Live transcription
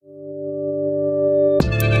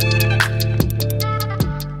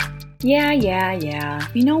Yeah.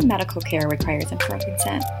 We know medical care requires informed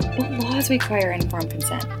consent, but laws require informed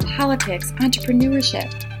consent. Politics,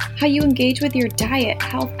 entrepreneurship, how you engage with your diet,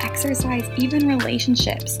 health, exercise, even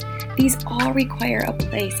relationships. These all require a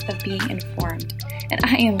place of being informed. And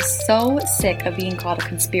I am so sick of being called a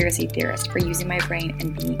conspiracy theorist for using my brain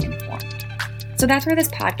and being informed. So that's where this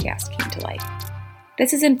podcast came to life.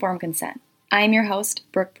 This is Informed Consent. I am your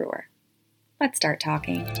host, Brooke Brewer. Let's start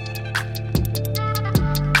talking.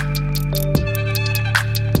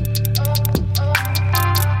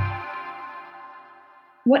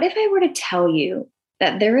 What if I were to tell you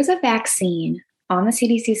that there is a vaccine on the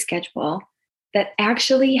CDC schedule that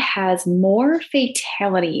actually has more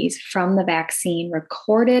fatalities from the vaccine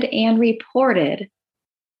recorded and reported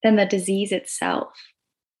than the disease itself?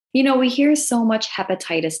 You know, we hear so much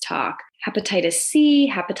hepatitis talk, hepatitis C,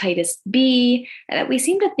 hepatitis B, that we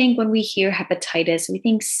seem to think when we hear hepatitis, we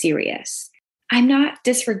think serious. I'm not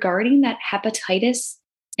disregarding that hepatitis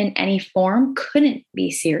in any form couldn't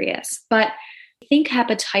be serious, but I think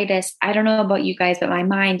hepatitis, I don't know about you guys, but my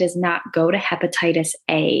mind does not go to hepatitis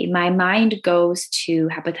A. My mind goes to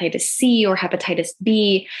hepatitis C or hepatitis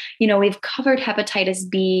B. You know, we've covered hepatitis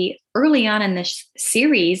B early on in this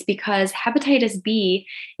series because hepatitis B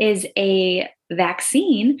is a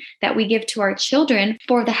vaccine that we give to our children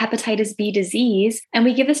for the hepatitis B disease. And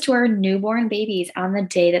we give this to our newborn babies on the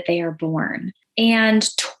day that they are born. And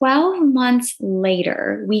 12 months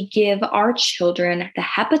later, we give our children the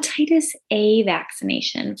hepatitis A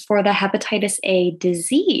vaccination for the hepatitis A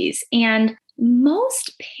disease. And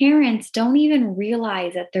most parents don't even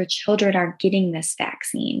realize that their children are getting this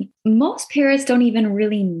vaccine. Most parents don't even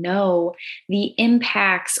really know the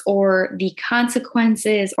impacts or the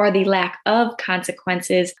consequences or the lack of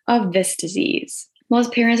consequences of this disease.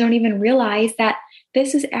 Most parents don't even realize that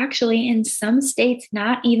this is actually, in some states,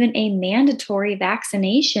 not even a mandatory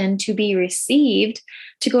vaccination to be received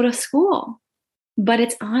to go to school. But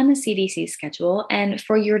it's on the CDC schedule. And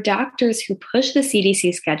for your doctors who push the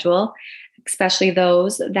CDC schedule, especially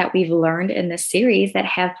those that we've learned in this series that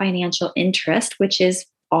have financial interest, which is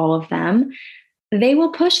all of them, they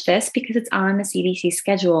will push this because it's on the CDC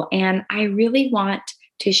schedule. And I really want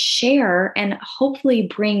to share and hopefully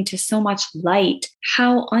bring to so much light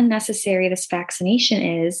how unnecessary this vaccination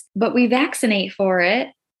is, but we vaccinate for it.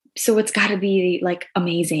 So it's got to be like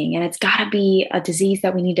amazing. And it's got to be a disease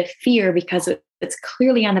that we need to fear because it's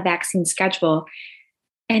clearly on the vaccine schedule.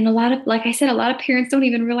 And like I said, a lot of parents don't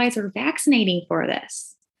even realize they're vaccinating for this.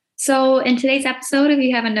 So in today's episode, if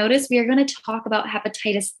you haven't noticed, we are going to talk about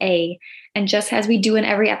hepatitis A. And just as we do in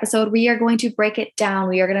every episode, we are going to break it down.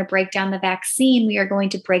 We are going to break down the vaccine. We are going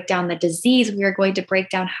to break down the disease. We are going to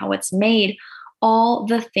break down how it's made, all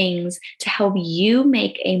the things to help you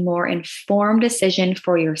make a more informed decision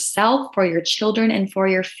for yourself, for your children, and for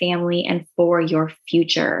your family, and for your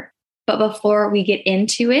future. But before we get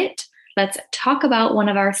into it, let's talk about one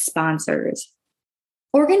of our sponsors.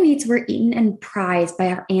 Organ meats were eaten and prized by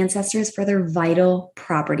our ancestors for their vital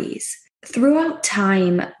properties. Throughout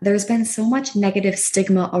time, there's been so much negative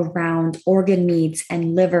stigma around organ meats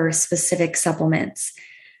and liver-specific supplements.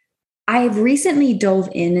 I've recently dove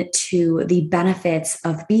into the benefits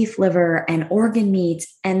of beef liver and organ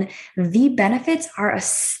meats, and the benefits are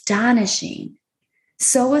astonishing.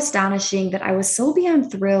 So astonishing that I was so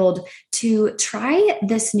beyond thrilled to try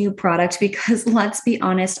this new product because let's be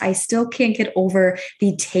honest, I still can't get over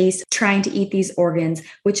the taste trying to eat these organs,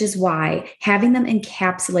 which is why having them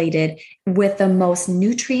encapsulated with the most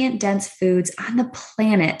nutrient-dense foods on the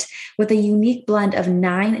planet with a unique blend of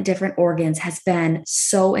 9 different organs has been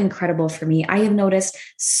so incredible for me. I have noticed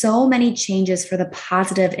so many changes for the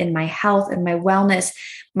positive in my health and my wellness,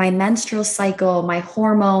 my menstrual cycle, my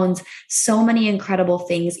hormones, so many incredible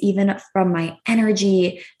things, even from my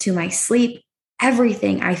energy to my sleep.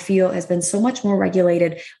 Everything I feel has been so much more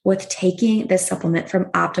regulated with taking this supplement from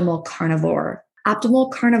Optimal Carnivore.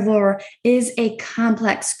 Optimal Carnivore is a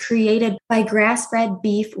complex created by grass-fed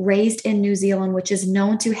beef raised in New Zealand, which is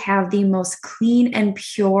known to have the most clean and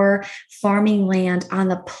pure farming land on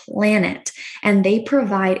the planet. And they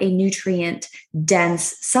provide a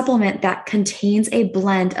nutrient-dense supplement that contains a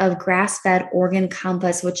blend of grass-fed organ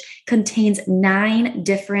complex, which contains 9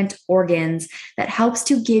 different organs that helps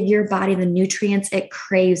to give your body the nutrients it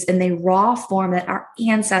craves in the raw form that our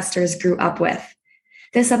ancestors grew up with.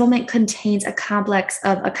 This supplement contains a complex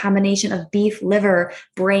of a combination of beef, liver,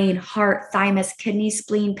 brain, heart, thymus, kidney,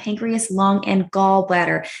 spleen, pancreas, lung, and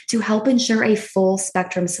gallbladder to help ensure a full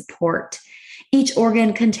spectrum support. Each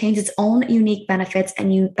organ contains its own unique benefits and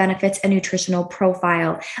nutritional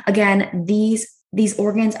profile. Again, these These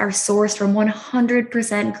organs are sourced from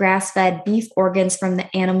 100% grass-fed beef organs from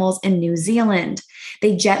the animals in New Zealand.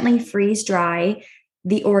 They gently freeze dry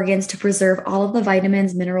the organs to preserve all of the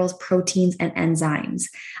vitamins, minerals, proteins, and enzymes.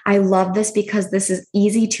 I love this because this is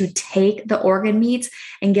easy to take the organ meats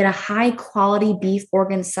and get a high quality beef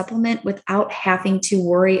organ supplement without having to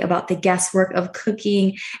worry about the guesswork of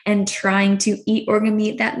cooking and trying to eat organ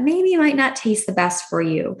meat that maybe might not taste the best for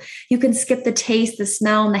you. You can skip the taste, the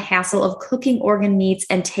smell, and the hassle of cooking organ meats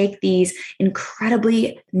and take these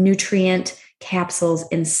incredibly nutrient capsules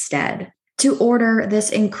instead. To order this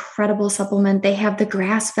incredible supplement, they have the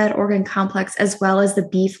grass-fed organ complex as well as the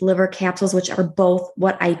beef liver capsules, which are both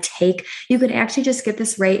what I take. You can actually just get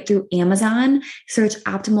this right through Amazon, search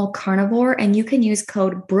Optimal Carnivore, and you can use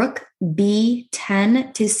code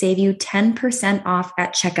BROOKB10 to save you 10% off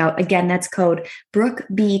at checkout. Again, that's code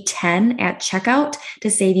BROOKB10 at checkout to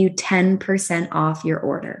save you 10% off your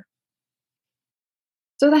order.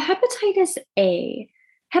 So the hepatitis A.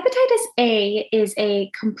 Hepatitis A is a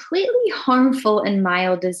completely harmful and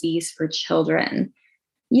mild disease for children.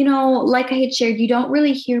 You know, like I had shared, you don't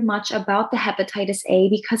really hear much about the hepatitis A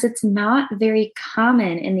because it's not very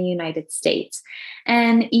common in the United States.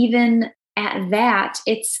 And even at that,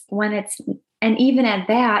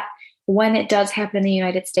 when it does happen in the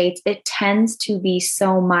United States, it tends to be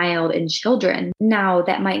so mild in children. Now,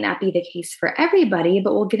 that might not be the case for everybody,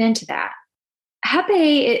 but we'll get into that. Hep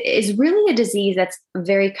A is really a disease that's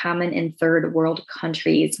very common in third world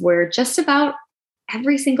countries where just about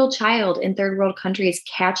every single child in third world countries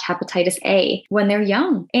catch hepatitis A when they're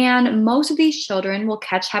young. And most of these children will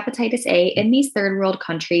catch hepatitis A in these third world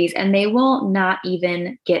countries and they will not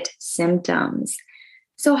even get symptoms.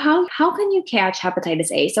 So how can you catch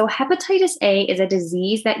hepatitis A? So hepatitis A is a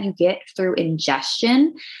disease that you get through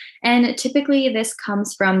ingestion. And typically this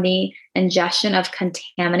comes from the ingestion of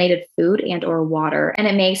contaminated food and or water, and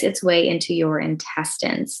it makes its way into your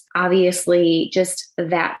intestines. Obviously, just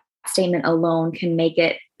that statement alone can make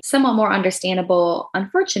it somewhat more understandable,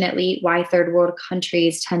 unfortunately, why third world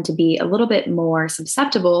countries tend to be a little bit more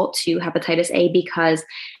susceptible to hepatitis A because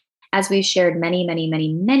as we've shared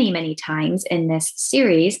many times in this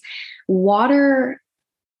series, water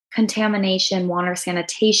contamination, water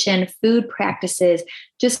sanitation, food practices,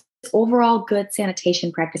 just overall good sanitation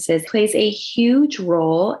practices plays a huge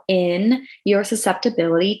role in your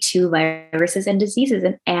susceptibility to viruses and diseases.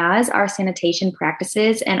 And as our sanitation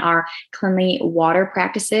practices and our cleanly water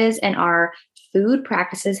practices and our food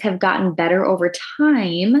practices have gotten better over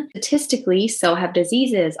time, statistically, so have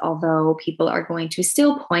diseases, although people are going to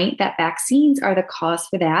still point that vaccines are the cause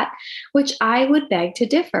for that, which I would beg to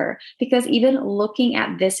differ, because even looking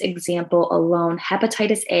at this example alone,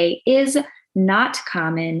 hepatitis A is not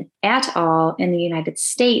common at all in the United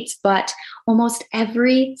States, but almost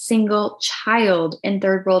every single child in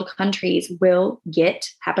third world countries will get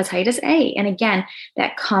hepatitis A. And again,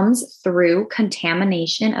 that comes through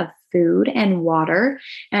contamination of food and water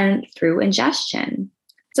and through ingestion.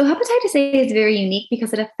 So hepatitis A is very unique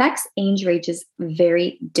because it affects age ranges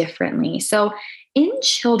very differently. So in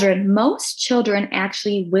children, most children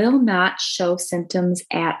actually will not show symptoms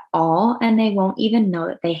at all, and they won't even know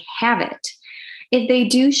that they have it. If they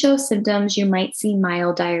do show symptoms, you might see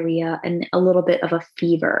mild diarrhea and a little bit of a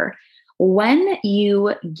fever. When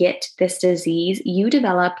you get this disease, you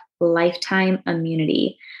develop lifetime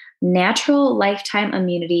immunity. Natural lifetime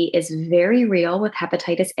immunity is very real with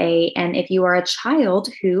hepatitis A. And if you are a child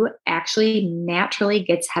who actually naturally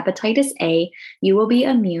gets hepatitis A, you will be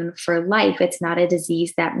immune for life. It's not a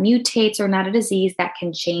disease that mutates or not a disease that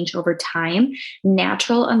can change over time.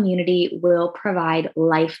 Natural immunity will provide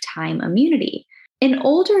lifetime immunity. In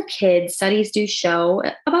older kids, studies do show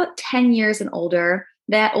about 10 years and older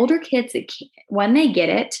that older kids, when they get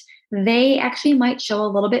it, they actually might show a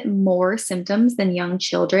little bit more symptoms than young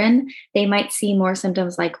children. They might see more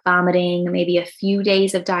symptoms like vomiting, maybe a few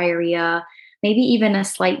days of diarrhea, maybe even a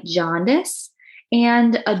slight jaundice.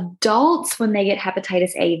 And adults, when they get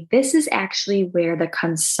hepatitis A, this is actually where the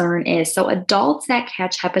concern is. So adults that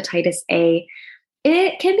catch hepatitis A,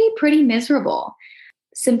 it can be pretty miserable.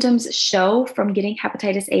 Symptoms show from getting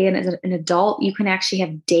hepatitis A, and as an adult, you can actually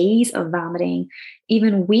have days of vomiting,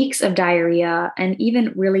 even weeks of diarrhea, and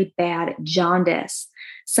even really bad jaundice.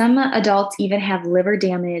 Some adults even have liver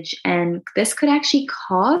damage, and this could actually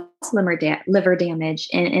cause liver damage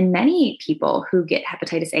in many people who get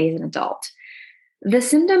hepatitis A as an adult. The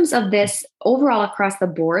symptoms of this overall across the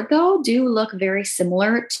board, though, do look very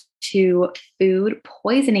similar to food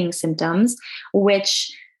poisoning symptoms,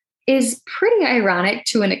 which is pretty ironic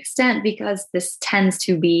to an extent because this tends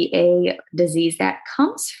to be a disease that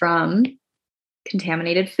comes from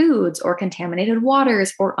contaminated foods or contaminated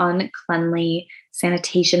waters or uncleanly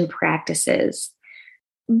sanitation practices.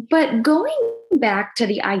 But going back to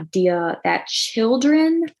the idea that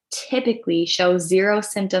children typically show zero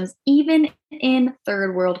symptoms, even in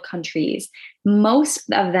third world countries,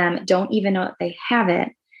 most of them don't even know that they have it.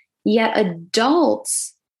 Yet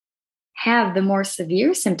adults have the more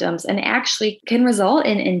severe symptoms and actually can result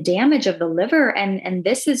in damage of the liver. And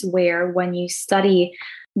this is where, when you study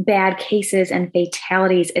bad cases and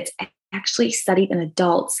fatalities, it's actually studied in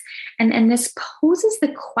adults. And this poses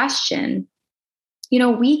the question,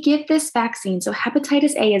 we give this vaccine. So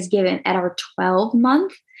hepatitis A is given at our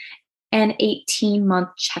 12-month and 18-month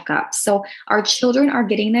checkup. So our children are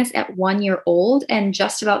getting this at 1 year old and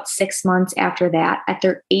just about 6 months after that at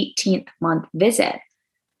their 18th month visit.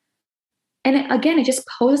 And again, it just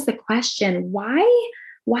poses the question, why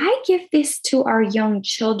give this to our young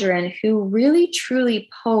children who really truly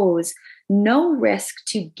pose no risk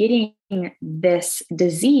to getting this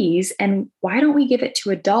disease? And why don't we give it to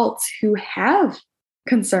adults who have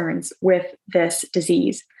concerns with this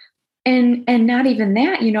disease? And not even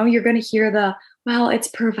that, you're going to hear it's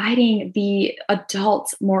providing the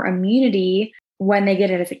adults more immunity when they get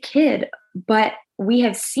it as a kid. But we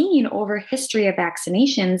have seen over history of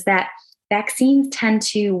vaccinations that vaccines tend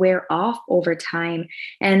to wear off over time.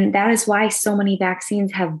 And that is why so many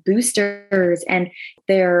vaccines have boosters and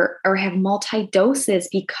have multi-doses,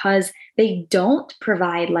 because they don't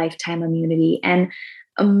provide lifetime immunity. And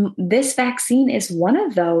this vaccine is one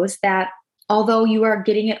of those that, although you are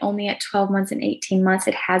getting it only at 12 months and 18 months,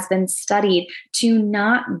 it has been studied to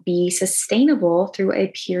not be sustainable through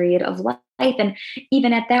a period of life. And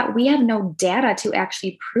even at that, we have no data to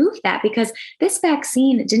actually prove that, because this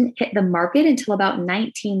vaccine didn't hit the market until about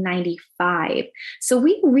 1995. So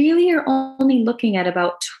we really are only looking at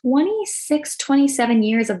about 26, 27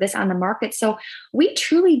 years of this on the market. So we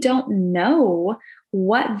truly don't know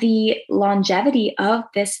what the longevity of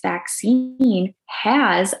this vaccine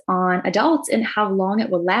has on adults and how long it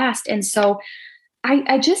will last. And so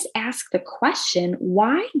I just ask the question,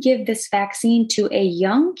 why give this vaccine to a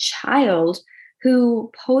young child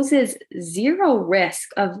who poses zero risk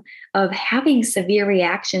of having severe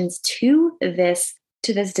reactions to this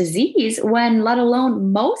disease, when let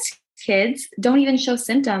alone most kids don't even show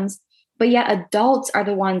symptoms? But yet adults are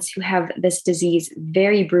the ones who have this disease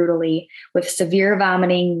very brutally, with severe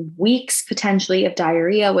vomiting, weeks potentially of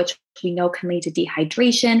diarrhea, which we know can lead to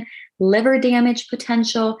dehydration, liver damage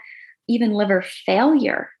potential, even liver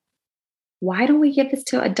failure. Why don't we give this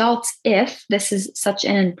to adults if this is such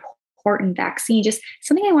an important vaccine? Just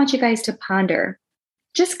something I want you guys to ponder.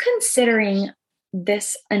 Just considering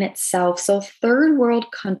this in itself. So third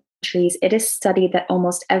world countries, it is studied that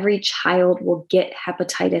almost every child will get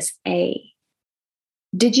hepatitis A.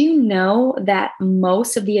 Did you know that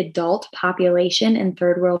most of the adult population in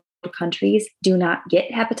third world countries do not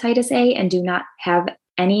get hepatitis A and do not have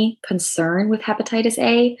any concern with hepatitis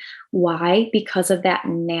A? Why? Because of that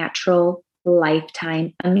natural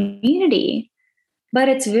lifetime immunity. But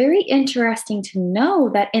it's very interesting to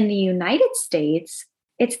know that in the United States,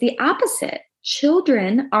 it's the opposite.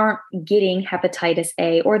 Children aren't getting hepatitis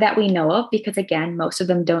A, or that we know of, because again, most of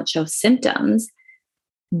them don't show symptoms.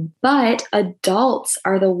 But adults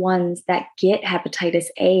are the ones that get hepatitis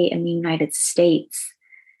A in the United States.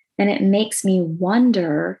 And it makes me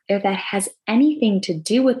wonder if that has anything to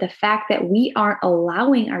do with the fact that we aren't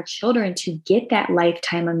allowing our children to get that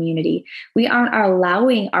lifetime immunity. We aren't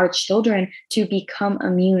allowing our children to become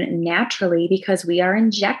immune naturally, because we are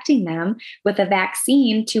injecting them with a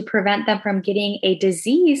vaccine to prevent them from getting a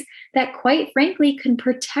disease that, quite frankly, can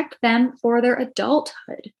protect them for their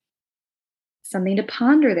adulthood. Something to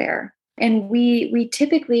ponder there. And we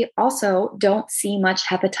typically also don't see much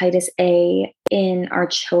hepatitis A in our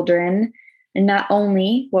children, and not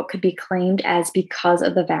only what could be claimed as because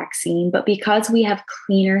of the vaccine, but because we have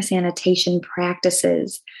cleaner sanitation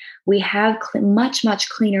practices. We have much, much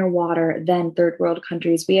cleaner water than third world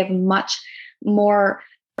countries. We have much more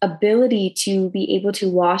ability to be able to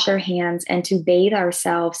wash our hands and to bathe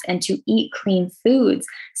ourselves and to eat clean foods.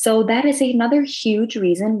 So that is another huge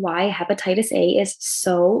reason why hepatitis A is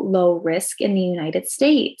so low risk in the United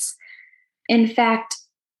States. In fact,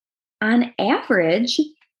 on average,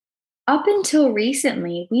 up until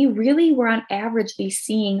recently, we really were on average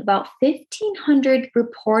seeing about 1,500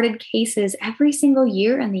 reported cases every single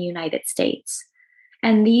year in the United States.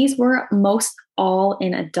 And these were most all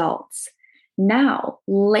in adults. Now,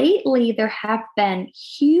 lately, there have been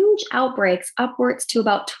huge outbreaks, upwards to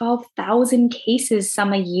about 12,000 cases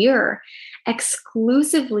some a year,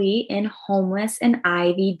 exclusively in homeless and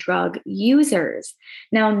IV drug users.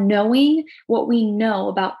 Now, knowing what we know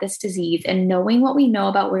about this disease and knowing what we know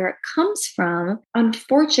about where it comes from,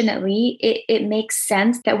 unfortunately, it makes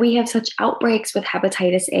sense that we have such outbreaks with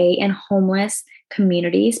hepatitis A in homeless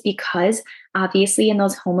communities because obviously in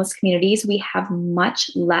those homeless communities, we have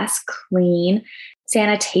much less clean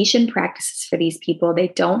sanitation practices for these people. They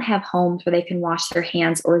don't have homes where they can wash their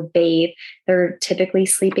hands or bathe. They're typically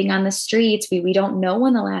sleeping on the streets. We don't know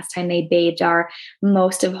when the last time they bathed are.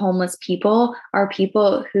 Most of homeless people are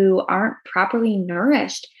people who aren't properly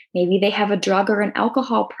nourished. Maybe they have a drug or an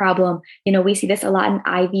alcohol problem. We see this a lot in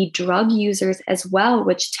IV drug users as well,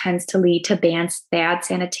 which tends to lead to bad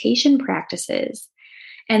sanitation practices.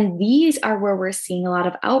 And these are where we're seeing a lot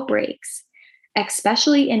of outbreaks,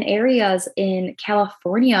 especially in areas in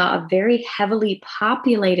California of very heavily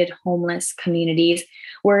populated homeless communities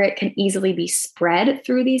where it can easily be spread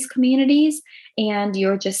through these communities. And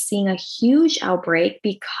you're just seeing a huge outbreak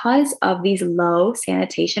because of these low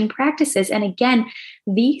sanitation practices. And again,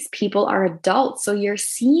 these people are adults. So you're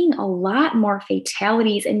seeing a lot more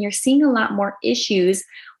fatalities and you're seeing a lot more issues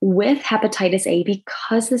with hepatitis A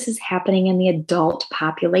because this is happening in the adult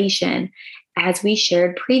population. As we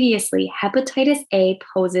shared previously, hepatitis A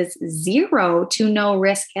poses zero to no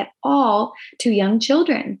risk at all to young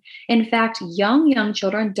children. In fact, young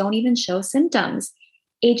children don't even show symptoms.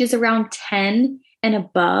 Ages around 10 and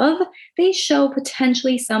above, they show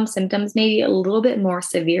potentially some symptoms, maybe a little bit more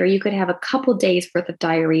severe. You could have a couple days worth of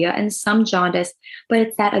diarrhea and some jaundice, but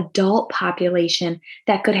it's that adult population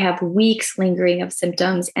that could have weeks lingering of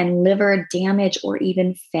symptoms and liver damage or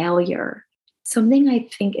even failure. Something I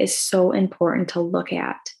think is so important to look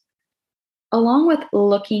at, along with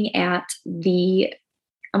looking at the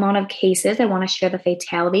amount of cases, I want to share the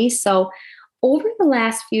fatalities. So over the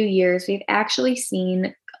last few years, we've actually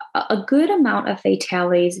seen a good amount of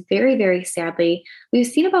fatalities. Very, very sadly, we've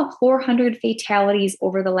seen about 400 fatalities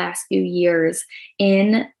over the last few years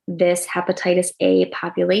in this hepatitis A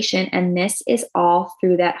population. And this is all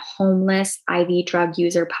through that homeless IV drug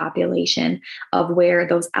user population of where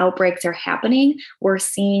those outbreaks are happening. We're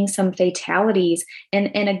seeing some fatalities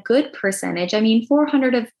in a good percentage. I mean,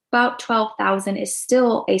 400 of about 12,000 is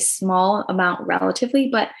still a small amount relatively,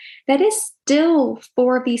 but that is still,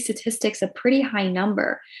 for these statistics, a pretty high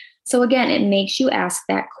number. So again, it makes you ask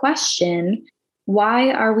that question,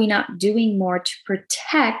 why are we not doing more to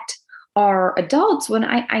protect our adults when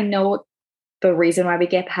I know the reason why we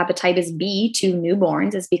get hepatitis B to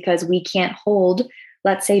newborns is because we can't hold,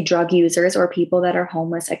 let's say, drug users or people that are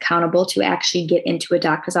homeless accountable to actually get into a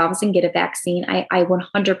doctor's office and get a vaccine. I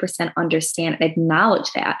 100% understand and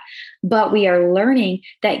acknowledge that. But we are learning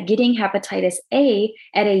that getting hepatitis A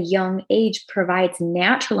at a young age provides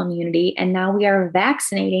natural immunity. And now we are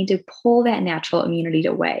vaccinating to pull that natural immunity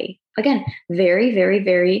away. Again, very, very,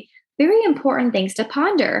 very, very important things to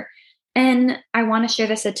ponder. And I want to share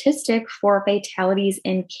the statistic for fatalities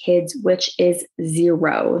in kids, which is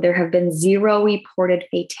zero. There have been zero reported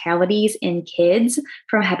fatalities in kids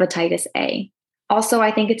from hepatitis A. Also,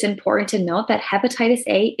 I think it's important to note that hepatitis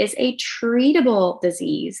A is a treatable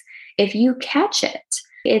disease. If you catch it,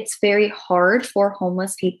 it's very hard for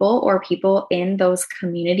homeless people or people in those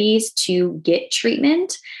communities to get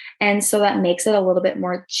treatment. And so that makes it a little bit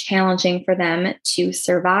more challenging for them to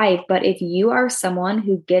survive. But if you are someone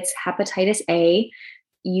who gets hepatitis A,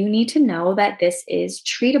 you need to know that this is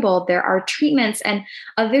treatable. There are treatments, and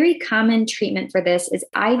a very common treatment for this is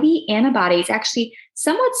IV antibodies, actually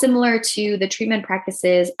somewhat similar to the treatment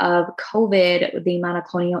practices of COVID, the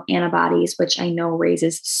monoclonal antibodies, which I know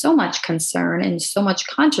raises so much concern and so much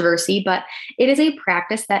controversy, but it is a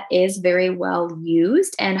practice that is very well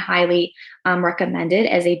used and highly recommended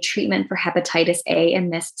as a treatment for hepatitis A in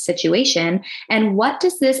this situation. And what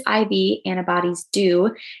does this IV antibodies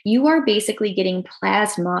do? You are basically getting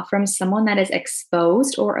plasma from someone that is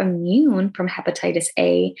exposed or immune from hepatitis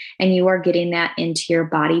A, and you are getting that into your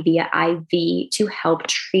body via IV to help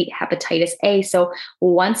treat hepatitis A. So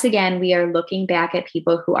once again, we are looking back at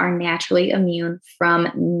people who are naturally immune from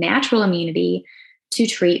natural immunity to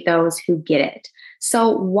treat those who get it. So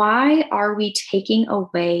why are we taking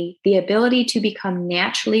away the ability to become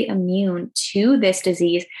naturally immune to this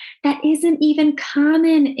disease that isn't even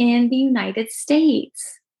common in the United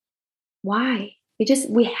States? Why?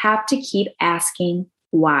 We have to keep asking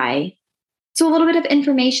why. So, a little bit of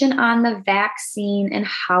information on the vaccine and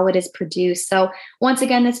how it is produced. So, once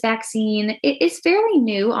again, this vaccine it is fairly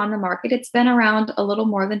new on the market. It's been around a little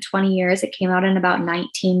more than 20 years. It came out in about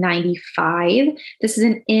 1995. This is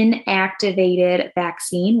an inactivated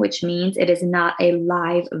vaccine, which means it is not a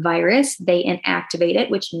live virus. They inactivate it,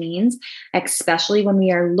 which means, especially when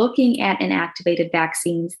we are looking at inactivated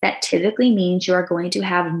vaccines, that typically means you are going to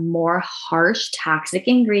have more harsh, toxic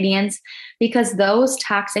ingredients because those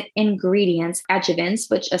toxic ingredients, adjuvants,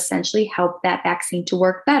 which essentially help that vaccine to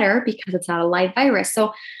work better because it's not a live virus.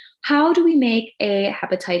 So, how do we make a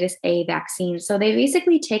hepatitis A vaccine? So, they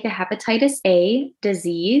basically take a hepatitis A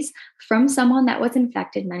disease from someone that was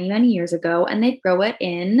infected many, many years ago, and they grow it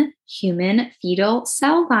in human fetal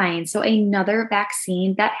cell lines. So, another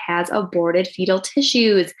vaccine that has aborted fetal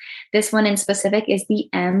tissues. This one in specific is the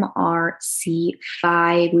MRC5.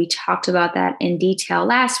 We talked about that in detail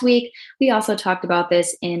last week. We also talked about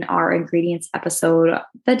this in our ingredients episode,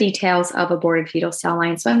 the details of aborted fetal cell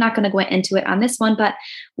lines. So I'm not going to go into it on this one, but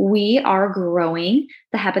we are growing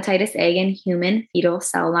the hepatitis A in human fetal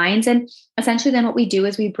cell lines. And essentially then what we do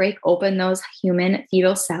is we break open those human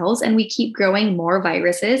fetal cells and we keep growing more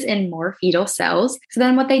viruses in more fetal cells. So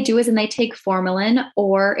then what they do is they take formalin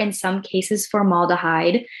or in some cases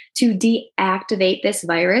formaldehyde to deactivate this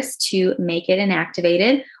virus to make it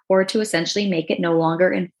inactivated or to essentially make it no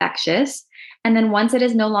longer infectious. And then once it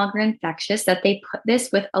is no longer infectious, that they put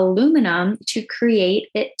this with aluminum to create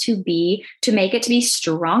it to make it to be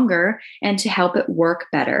stronger and to help it work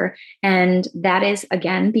better. And that is,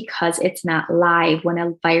 again, because it's not live. When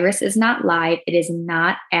a virus is not live, it is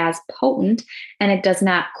not as potent and it does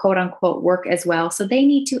not, quote unquote, work as well. So they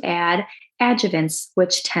need to add adjuvants,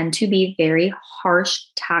 which tend to be very harsh,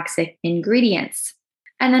 toxic ingredients.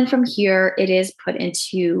 And then from here, it is put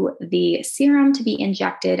into the serum to be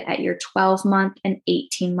injected at your 12-month and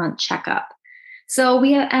 18-month checkup. So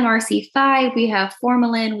we have MRC5, we have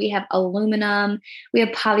formalin, we have aluminum, we have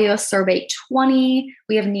polysorbate 20,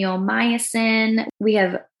 we have neomycin, we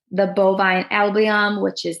have the bovine albumin,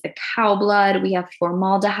 which is the cow blood, we have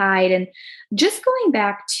formaldehyde. And just going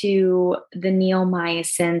back to the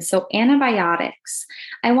neomycin, so antibiotics,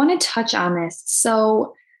 I want to touch on this.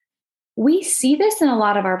 So we see this in a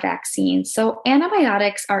lot of our vaccines. So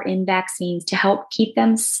antibiotics are in vaccines to help keep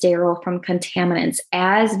them sterile from contaminants.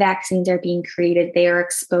 As vaccines are being created, they are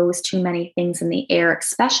exposed to many things in the air,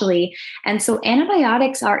 especially. And so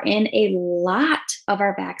antibiotics are in a lot of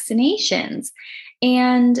our vaccinations.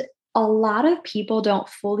 And a lot of people don't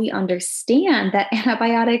fully understand that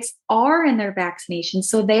antibiotics are in their vaccinations.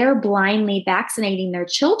 So they're blindly vaccinating their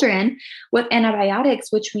children with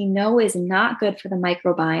antibiotics, which we know is not good for the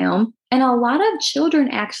microbiome. And a lot of children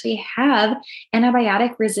actually have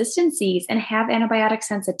antibiotic resistancies and have antibiotic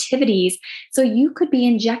sensitivities. So you could be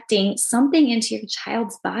injecting something into your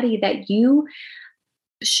child's body that you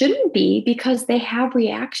shouldn't be because they have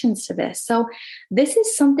reactions to this. So this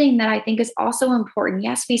is something that I think is also important.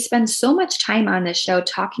 Yes, we spend so much time on this show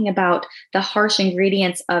talking about the harsh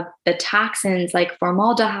ingredients of the toxins like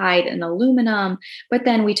formaldehyde and aluminum, but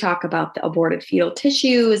then we talk about the aborted fetal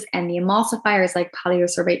tissues and the emulsifiers like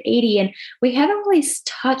polysorbate 80. And we haven't really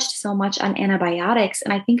touched so much on antibiotics.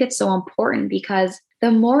 And I think it's so important because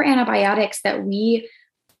the more antibiotics that we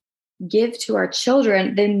give to our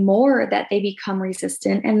children, the more that they become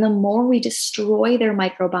resistant and the more we destroy their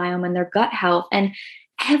microbiome and their gut health. And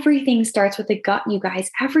everything starts with the gut, you guys,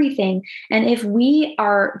 everything. And if we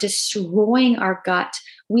are destroying our gut,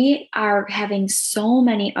 we are having so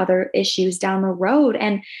many other issues down the road.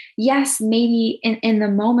 And yes, maybe in the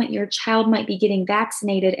moment your child might be getting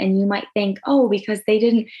vaccinated and you might think, oh, because they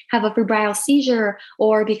didn't have a febrile seizure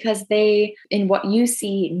or because they, in what you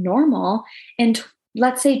see normal, and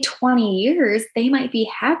let's say 20 years, they might be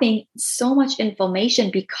having so much inflammation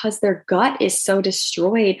because their gut is so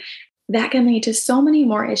destroyed. That can lead to so many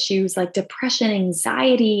more issues like depression,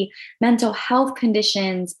 anxiety, mental health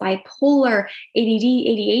conditions, bipolar, ADD,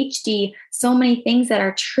 ADHD, so many things that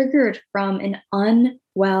are triggered from an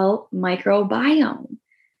unwell microbiome.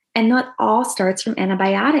 And that all starts from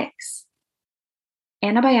antibiotics.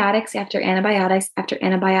 Antibiotics after antibiotics after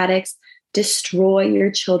antibiotics destroy your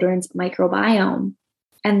children's microbiome.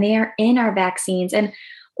 And they are in our vaccines. And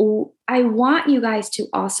I want you guys to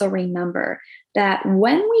also remember that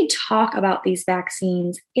when we talk about these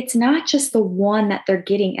vaccines, it's not just the one that they're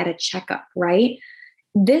getting at a checkup, right?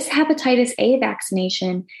 This hepatitis A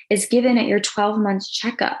vaccination is given at your 12 months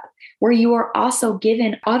checkup. where you are also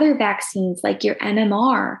given other vaccines like your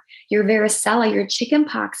MMR, your varicella, your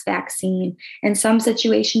chickenpox vaccine, in some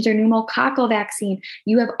situations, your pneumococcal vaccine.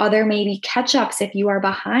 You have other maybe catch-ups if you are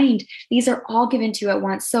behind. These are all given to you at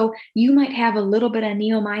once. So you might have a little bit of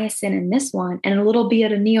neomycin in this one and a little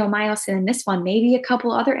bit of neomycin in this one, maybe a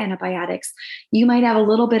couple other antibiotics. You might have a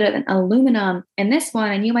little bit of an aluminum in this one,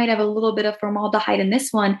 and you might have a little bit of formaldehyde in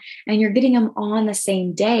this one, and you're getting them on the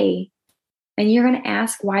same day. And you're going to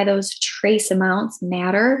ask why those trace amounts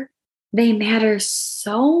matter. They matter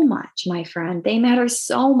so much, my friend. They matter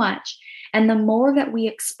so much. And the more that we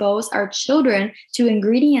expose our children to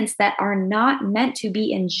ingredients that are not meant to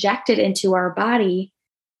be injected into our body,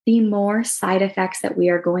 the more side effects that we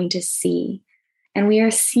are going to see. And we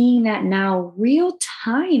are seeing that now real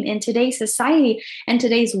time in today's society and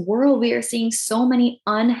today's world. We are seeing so many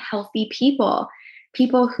unhealthy people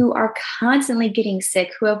who are constantly getting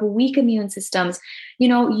sick, who have weak immune systems.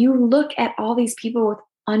 You look at all these people with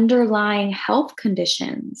underlying health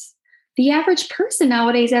conditions. The average person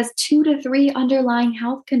nowadays has 2 to 3 underlying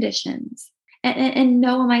health conditions. And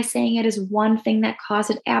no, am I saying it is one thing that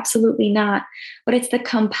caused it? Absolutely not. But it's the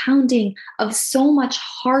compounding of so much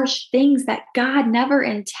harsh things that God never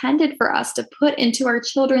intended for us to put into our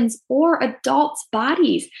children's or adults'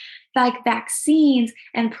 bodies, like vaccines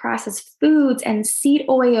and processed foods and seed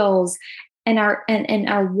oils and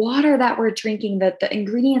our water that we're drinking, the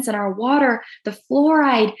ingredients in our water, the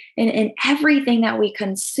fluoride and everything that we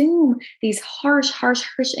consume, these harsh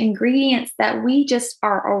ingredients that we just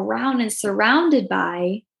are around and surrounded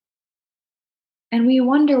by. And we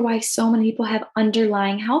wonder why so many people have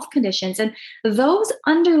underlying health conditions. And those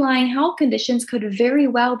underlying health conditions could very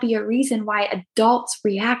well be a reason why adults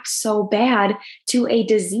react so bad to a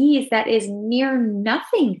disease that is near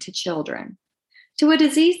nothing to children, to a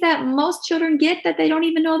disease that most children get that they don't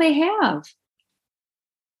even know they have.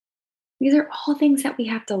 These are all things that we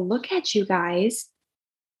have to look at, you guys.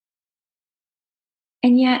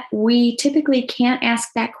 And yet we typically can't ask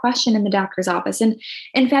that question in the doctor's office. And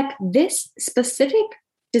in fact, this specific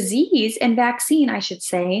disease and vaccine, I should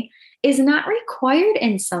say, is not required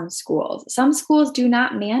in some schools. Some schools do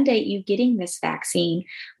not mandate you getting this vaccine.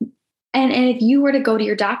 And if you were to go to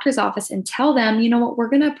your doctor's office and tell them, you know what, we're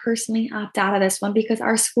going to personally opt out of this one because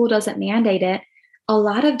our school doesn't mandate it, a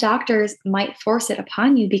lot of doctors might force it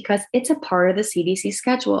upon you because it's a part of the CDC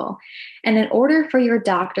schedule. And in order for your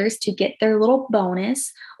doctors to get their little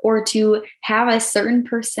bonus or to have a certain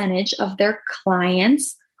percentage of their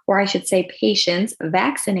clients, or I should say patients,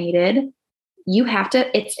 vaccinated, you have to,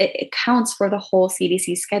 it counts for the whole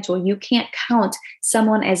CDC schedule. You can't count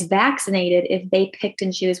someone as vaccinated if they picked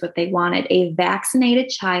and choose what they wanted. A vaccinated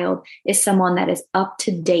child is someone that is up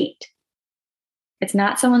to date. It's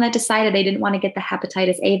not someone that decided they didn't want to get the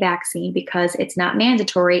hepatitis A vaccine because it's not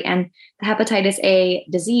mandatory and the hepatitis A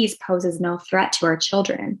disease poses no threat to our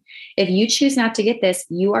children. If you choose not to get this,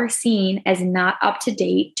 you are seen as not up to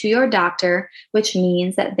date to your doctor, which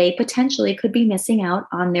means that they potentially could be missing out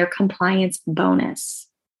on their compliance bonus,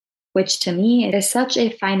 which to me is such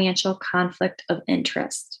a financial conflict of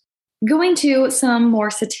interest. Going to some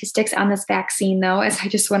more statistics on this vaccine, though, as I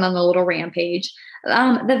just went on a little rampage.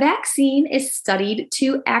 The vaccine is studied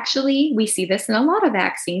to actually, we see this in a lot of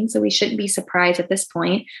vaccines, so we shouldn't be surprised at this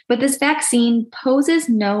point, but this vaccine poses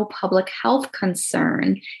no public health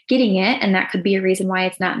concern getting it, and that could be a reason why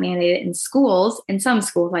it's not mandated in schools, in some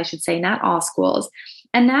schools, I should say, not all schools.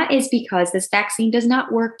 And that is because this vaccine does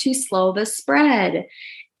not work to slow the spread.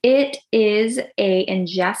 It is a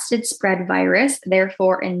ingested spread virus.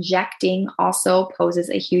 Therefore, injecting also poses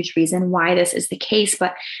a huge reason why this is the case.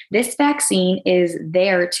 But this vaccine is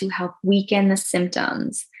there to help weaken the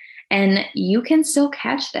symptoms. And you can still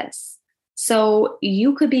catch this. So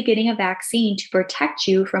you could be getting a vaccine to protect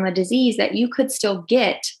you from a disease that you could still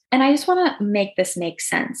get. And I just want to make this make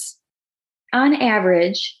sense. On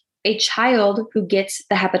average, a child who gets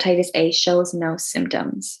the hepatitis A shows no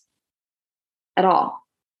symptoms at all.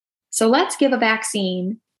 So let's give a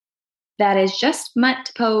vaccine that is just meant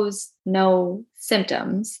to pose no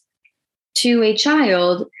symptoms to a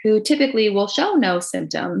child who typically will show no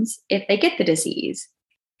symptoms if they get the disease.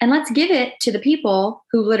 And let's give it to the people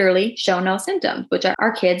who literally show no symptoms, which are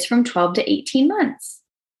our kids from 12 to 18 months.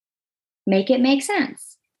 Make it make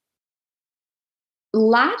sense.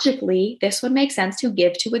 Logically, this would make sense to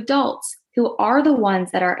give to adults who are the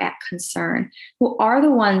ones that are at concern, who are the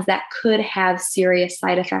ones that could have serious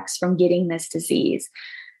side effects from getting this disease,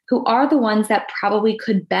 who are the ones that probably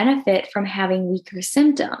could benefit from having weaker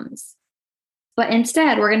symptoms. But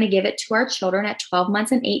instead, we're going to give it to our children at 12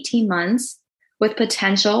 months and 18 months with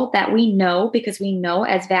potential that we know, because we know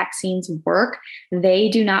as vaccines work, they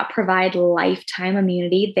do not provide lifetime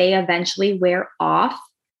immunity. They eventually wear off.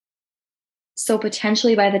 So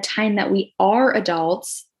potentially by the time that we are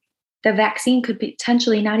adults, the vaccine could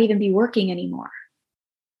potentially not even be working anymore.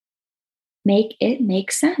 Make it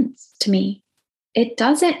make sense to me. It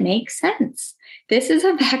doesn't make sense. This is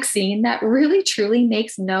a vaccine that really truly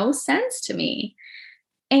makes no sense to me.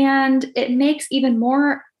 And it makes even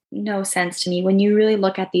more no sense to me when you really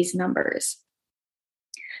look at these numbers.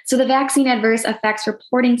 So the Vaccine Adverse Effects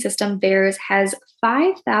Reporting System, VAERS, has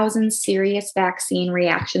 5,000 serious vaccine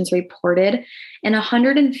reactions reported and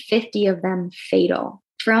 150 of them fatal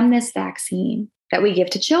from this vaccine that we give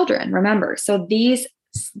to children. Remember, so these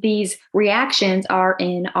reactions are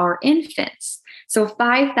in our infants. So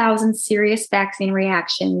 5,000 serious vaccine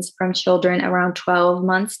reactions from children around 12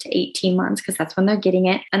 months to 18 months, because that's when they're getting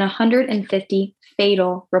it, and 150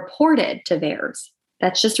 fatal reported to VAERS.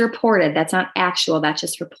 That's just reported. That's not actual. That's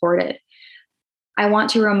just reported. I want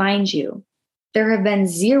to remind you, there have been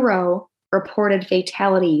 0 reported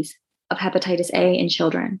fatalities of hepatitis A in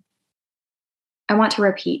children. I want to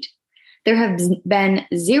repeat, there have been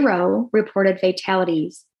 0 reported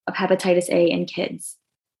fatalities of hepatitis A in kids.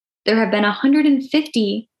 There have been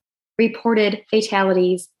 150 reported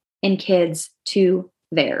fatalities in kids to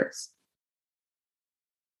VAERS.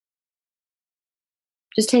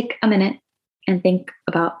 Just take a minute and think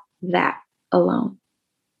about that alone.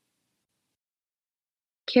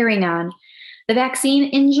 Carrying on, the Vaccine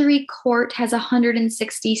Injury Court has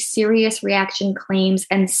 160 serious reaction claims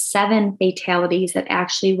and 7 fatalities that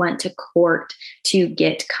actually went to court to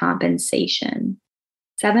get compensation.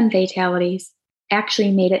 7 fatalities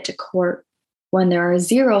actually made it to court when there are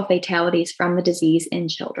 0 fatalities from the disease in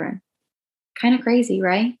children. Kind of crazy,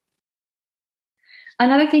 right?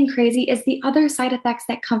 Another thing crazy is the other side effects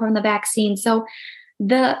that come from the vaccine. So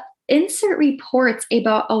the insert reports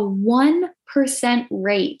about a 1%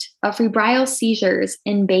 rate of febrile seizures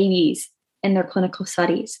in babies in their clinical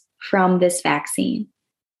studies from this vaccine.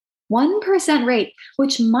 1% rate,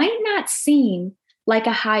 which might not seem like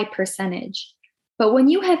a high percentage. But when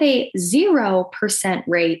you have a 0%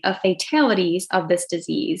 rate of fatalities of this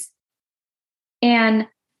disease, and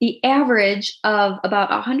the average of about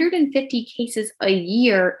 150 cases a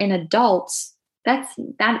year in adults, that's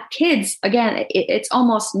not kids. Again, it's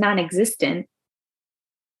almost non-existent.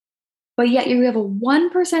 But yet you have a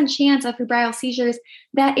 1% chance of febrile seizures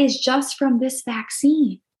that is just from this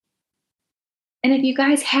vaccine. And if you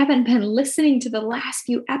guys haven't been listening to the last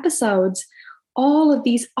few episodes, all of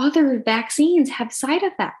these other vaccines have side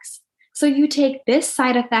effects. So you take this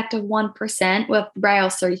side effect of 1% with febrile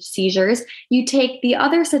seizures, you take the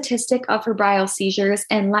other statistic of febrile seizures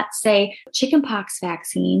and let's say chickenpox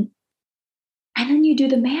vaccine, and then you do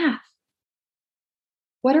the math.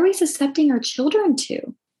 What are we suscepting our children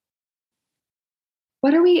to?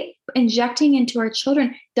 What are we injecting into our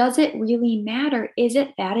children? Does it really matter? Is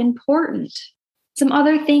it that important? Some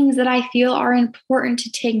other things that I feel are important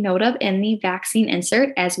to take note of in the vaccine insert,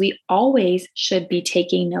 as we always should be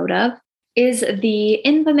taking note of, is the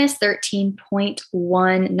infamous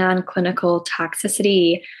 13.1 non-clinical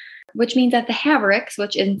toxicity, which means that the Haverix,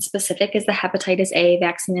 which in specific is the hepatitis A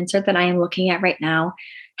vaccine insert that I am looking at right now,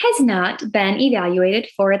 has not been evaluated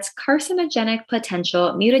for its carcinogenic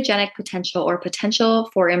potential, mutagenic potential, or potential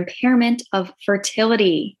for impairment of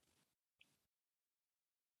fertility.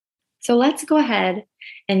 So let's go ahead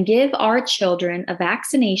and give our children a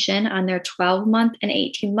vaccination on their 12-month and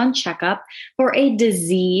 18-month checkup for a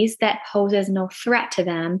disease that poses no threat to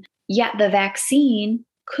them, yet the vaccine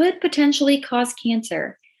could potentially cause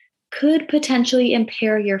cancer, could potentially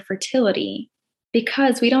impair your fertility,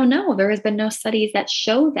 because we don't know. There has been no studies that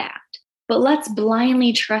show that. But let's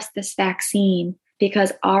blindly trust this vaccine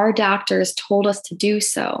because our doctors told us to do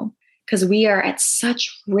so, because we are at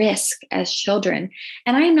such risk as children.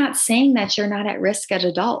 And I'm not saying that you're not at risk as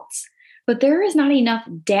adults, but there is not enough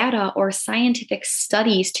data or scientific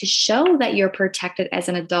studies to show that you're protected as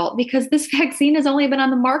an adult, because this vaccine has only been on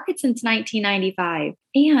the market since 1995.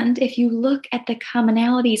 And if you look at the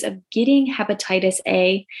commonalities of getting hepatitis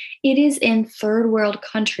A, it is in third world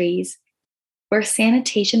countries where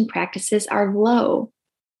sanitation practices are low,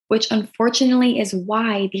 which unfortunately is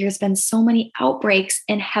why there's been so many outbreaks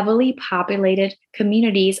in heavily populated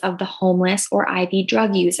communities of the homeless or IV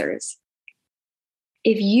drug users.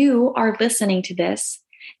 If you are listening to this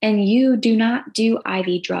and you do not do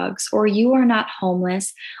IV drugs, or you are not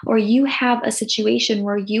homeless, or you have a situation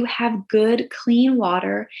where you have good, clean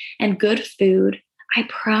water and good food, I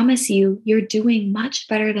promise you, you're doing much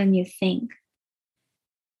better than you think.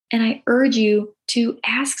 And I urge you to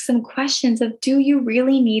ask some questions of, do you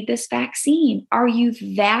really need this vaccine? Are you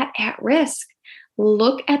that at risk?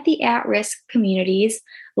 Look at the at-risk communities,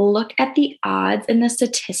 look at the odds and the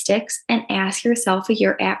statistics, and ask yourself if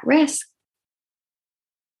you're at risk.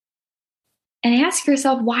 And ask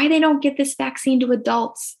yourself why they don't get this vaccine to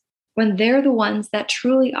adults when they're the ones that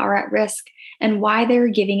truly are at risk, and why they're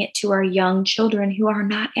giving it to our young children who are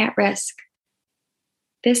not at risk.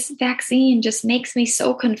 This vaccine just makes me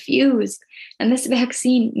so confused. And this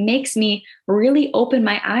vaccine makes me really open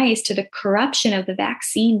my eyes to the corruption of the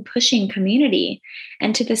vaccine pushing community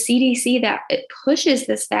and to the CDC that it pushes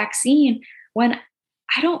this vaccine when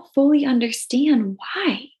I don't fully understand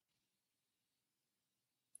why.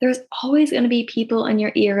 There's always going to be people in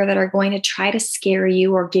your ear that are going to try to scare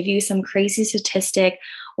you or give you some crazy statistic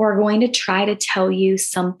or are going to try to tell you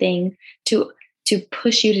something to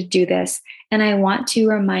push you to do this. And I want to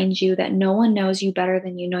remind you that no one knows you better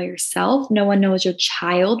than you know yourself. No one knows your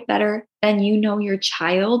child better than you know your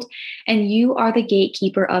child. And you are the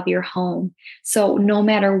gatekeeper of your home. So no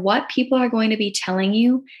matter what people are going to be telling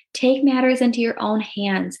you, take matters into your own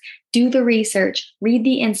hands. Do the research, read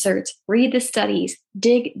the inserts, read the studies,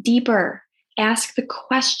 dig deeper, ask the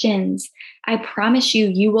questions. I promise you,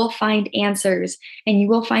 you will find answers, and you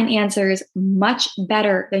will find answers much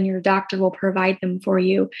better than your doctor will provide them for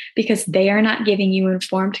you, because they are not giving you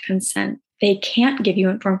informed consent. They can't give you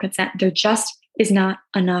informed consent. There just is not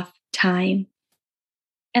enough time.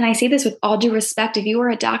 And I say this with all due respect. If you are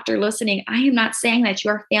a doctor listening, I am not saying that you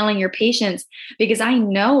are failing your patients, because I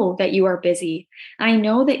know that you are busy. I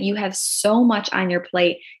know that you have so much on your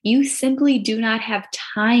plate. You simply do not have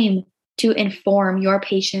time to inform your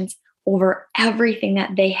patients over everything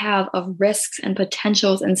that they have of risks and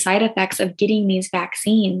potentials and side effects of getting these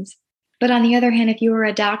vaccines. But on the other hand, if you are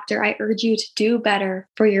a doctor, I urge you to do better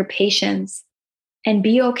for your patients and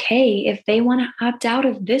be okay if they want to opt out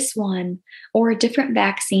of this one or a different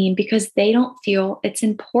vaccine because they don't feel it's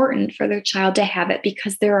important for their child to have it,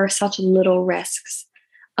 because there are such little risks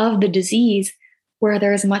of the disease where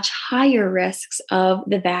there's much higher risks of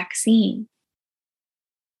the vaccine.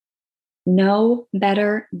 Know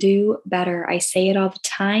better, do better. I say it all the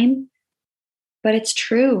time, but it's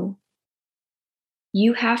true.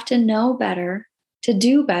 You have to know better to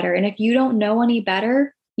do better. And if you don't know any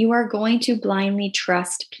better, you are going to blindly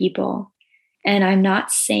trust people. And I'm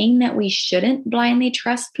not saying that we shouldn't blindly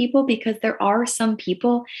trust people, because there are some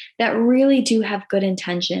people that really do have good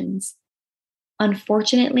intentions.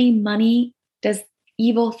 Unfortunately, money does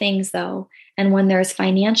evil things though. And when there's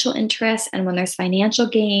financial interest and when there's financial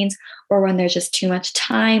gains, or when there's just too much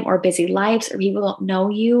time or busy lives or people don't know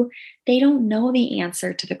you, they don't know the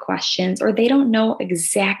answer to the questions, or they don't know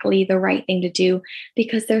exactly the right thing to do,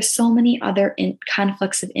 because there's so many other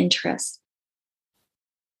conflicts of interest.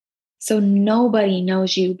 So nobody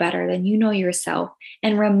knows you better than you know yourself,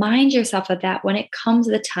 and remind yourself of that when it comes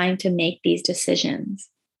the time to make these decisions.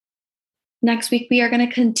 Next week, we are going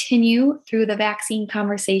to continue through the vaccine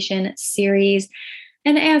conversation series.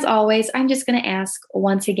 And as always, I'm just going to ask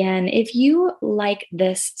once again, if you like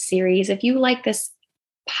this series, if you like this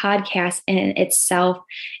podcast in itself,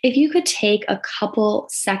 if you could take a couple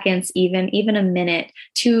seconds, even a minute,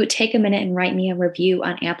 to take a minute and write me a review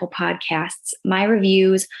on Apple Podcasts. My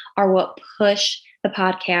reviews are what push the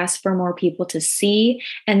podcast for more people to see.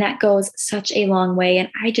 And that goes such a long way. And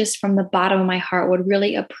I just, from the bottom of my heart, would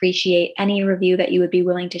really appreciate any review that you would be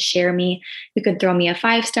willing to share me. You could throw me a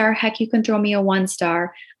 5-star. Heck, you can throw me a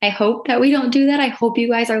 1-star. I hope that we don't do that. I hope you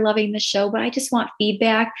guys are loving the show, but I just want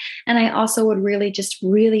feedback. And I also would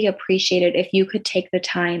really appreciate it if you could take the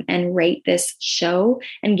time and rate this show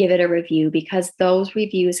and give it a review, because those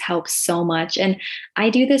reviews help so much. And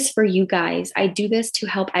I do this for you guys. I do this to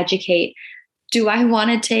help educate. Do I want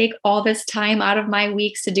to take all this time out of my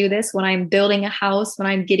weeks to do this when I'm building a house, when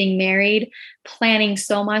I'm getting married, planning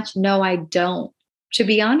so much? No, I don't. To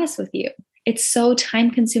be honest with you, it's so time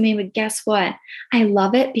consuming, but guess what? I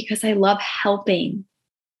love it because I love helping.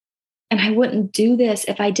 And I wouldn't do this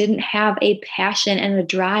if I didn't have a passion and a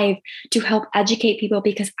drive to help educate people,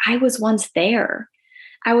 because I was once there.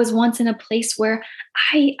 I was once in a place where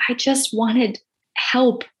I just wanted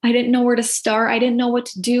help. I didn't know where to start. I didn't know what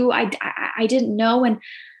to do. I didn't know. And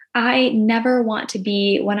I never want to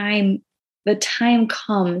be, when the time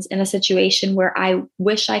comes in a situation where I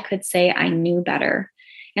wish I could say I knew better.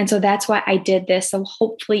 And so that's why I did this. So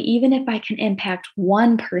hopefully, even if I can impact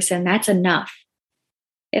one person, that's enough.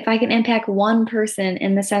 If I can impact one person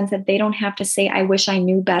in the sense that they don't have to say, I wish I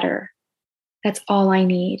knew better, that's all I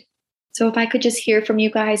need. So if I could just hear from you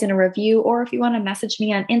guys in a review, or if you want to message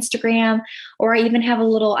me on Instagram, or I even have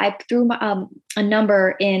I threw a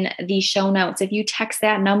number in the show notes. If you text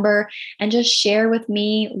that number and just share with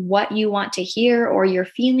me what you want to hear or your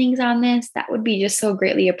feelings on this, that would be just so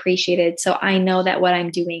greatly appreciated. So I know that what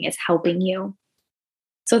I'm doing is helping you.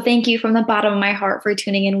 So thank you from the bottom of my heart for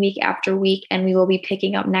tuning in week after week. And we will be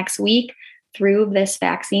picking up next week through this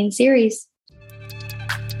vaccine series.